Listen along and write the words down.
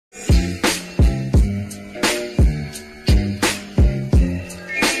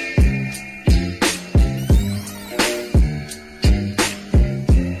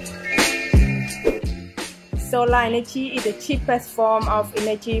solar energy is the cheapest form of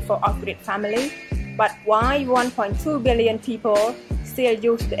energy for off-grid family, but why 1.2 billion people still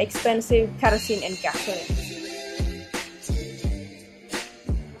use the expensive kerosene and gasoline?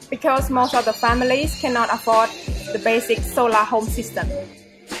 Because most of the families cannot afford the basic solar home system.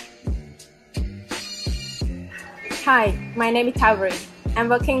 Hi, my name is Thavry. I'm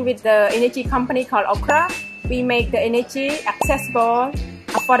working with the energy company called Okra. We make the energy accessible,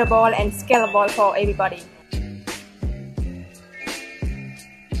 affordable, and scalable for everybody.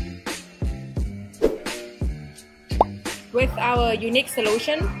 With our unique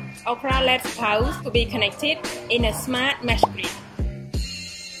solution, Okra lets house to be connected in a smart mesh grid.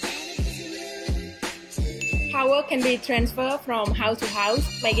 Power can be transferred from house to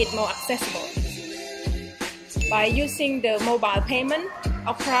house, make it more accessible. By using the mobile payment,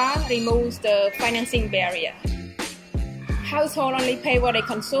 Okra removes the financing barrier. Households only pay what they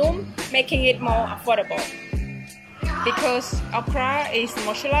consume, making it more affordable. Because Okra is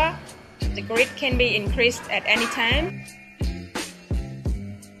modular, the grid can be increased at any time.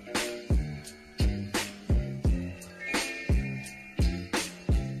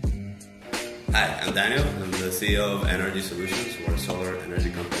 Hi, I'm Daniel. I'm the CEO of Energy Solutions. We're a solar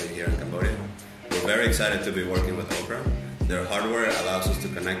energy company here in Cambodia. We're very excited to be working with Okra. Their hardware allows us to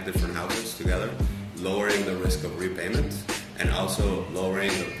connect different houses together, lowering the risk of repayment and also lowering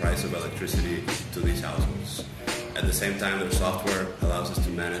the price of electricity to these households. At the same time, their software allows us to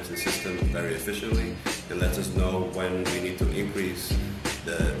manage the system very efficiently and lets us know when we need to increase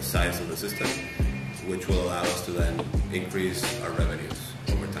the size of the system, which will allow us to then increase our revenues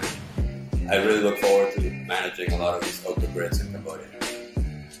over time. I really look forward to managing a lot of these Okra grids in Cambodia.